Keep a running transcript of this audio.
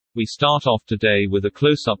We start off today with a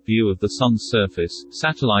close-up view of the Sun's surface,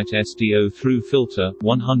 satellite SDO through filter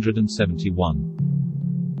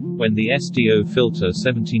 171. When the SDO filter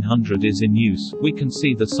 1700 is in use, we can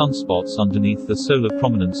see the sunspots underneath the solar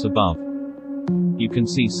prominence above. You can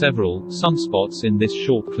see several sunspots in this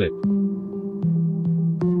short clip.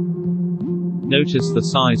 Notice the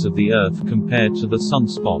size of the Earth compared to the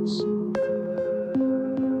sunspots.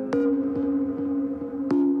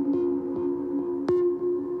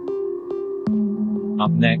 Up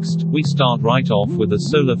next, we start right off with a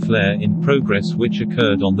solar flare in progress which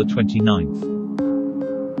occurred on the 29th.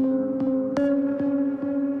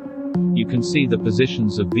 You can see the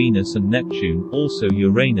positions of Venus and Neptune, also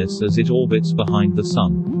Uranus as it orbits behind the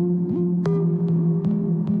Sun.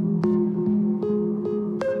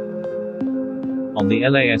 On the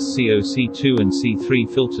LASCO C2 and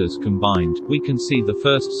C3 filters combined, we can see the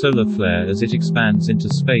first solar flare as it expands into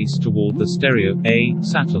space toward the Stereo A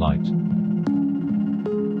satellite.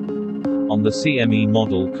 On the CME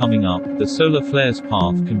model coming up, the solar flare's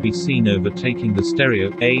path can be seen overtaking the Stereo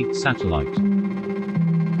A satellite.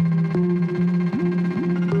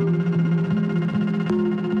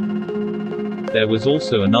 There was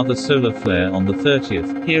also another solar flare on the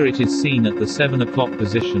 30th, here it is seen at the 7 o'clock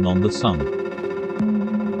position on the Sun.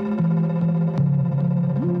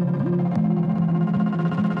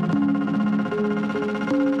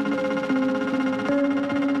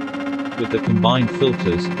 With the combined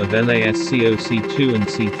filters of LASCO C2 and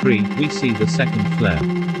C3, we see the second flare.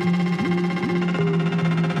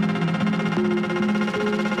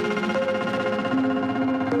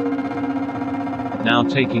 Now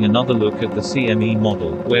taking another look at the CME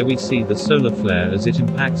model, where we see the solar flare as it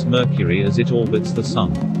impacts Mercury as it orbits the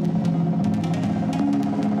Sun.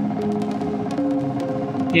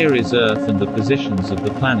 Here is Earth and the positions of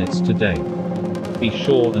the planets today. Be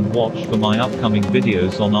sure and watch for my upcoming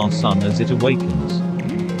videos on our Sun as it awakens.